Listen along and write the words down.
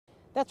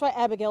That's right,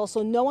 Abigail.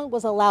 So no one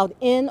was allowed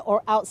in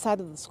or outside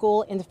of the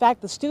school. In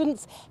fact, the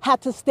students had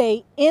to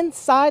stay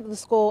inside of the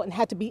school and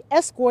had to be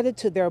escorted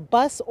to their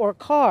bus or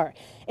car.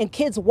 And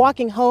kids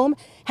walking home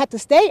had to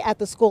stay at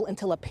the school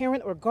until a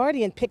parent or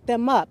guardian picked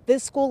them up.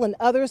 This school and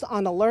others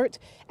on alert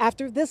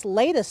after this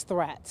latest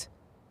threat.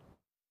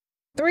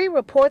 3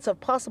 reports of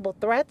possible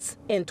threats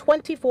in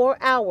 24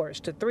 hours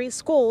to 3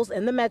 schools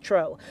in the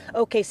metro.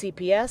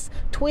 OKCPS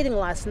tweeting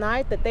last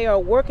night that they are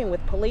working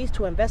with police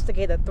to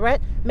investigate a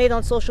threat made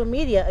on social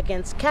media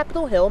against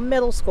Capitol Hill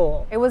Middle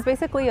School. It was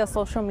basically a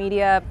social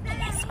media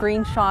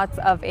screenshots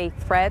of a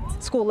threat.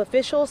 School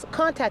officials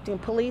contacting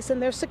police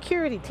and their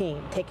security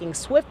team, taking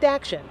swift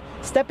action,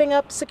 stepping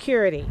up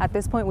security. At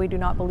this point, we do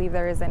not believe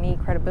there is any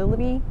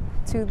credibility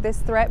to this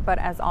threat, but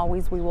as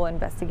always, we will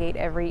investigate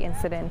every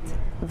incident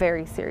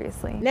very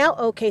seriously. Now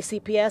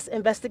OKCPS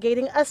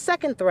investigating a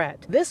second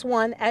threat, this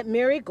one at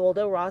Mary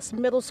Golda Ross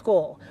Middle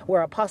School,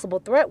 where a possible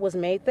threat was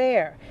made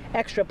there.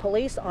 Extra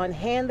police on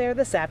hand there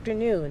this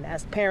afternoon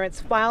as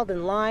parents filed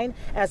in line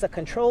as a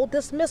controlled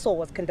dismissal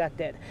was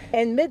conducted.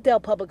 And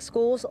Middale Public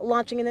Schools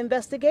launching an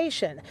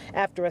investigation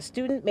after a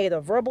student made a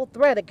verbal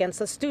threat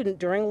against a student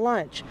during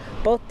lunch.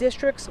 Both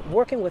districts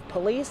working with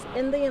police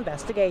in the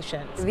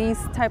investigation. These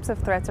types of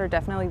threats are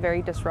definitely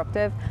very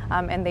disruptive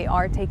and they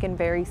are taken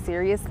very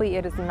seriously.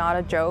 It is not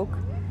a joke.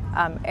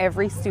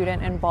 Every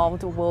student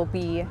involved will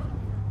be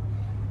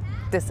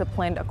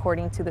disciplined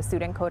according to the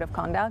Student Code of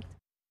Conduct.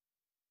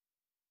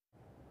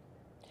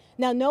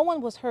 Now, no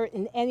one was hurt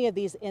in any of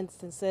these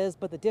instances,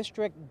 but the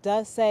district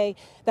does say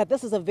that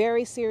this is a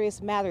very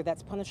serious matter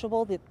that's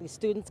punishable, that the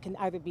students can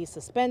either be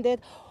suspended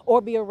or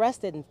be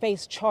arrested and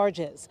face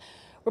charges.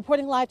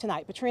 Reporting live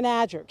tonight, Patrina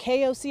Adger,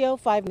 KOCO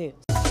 5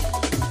 News.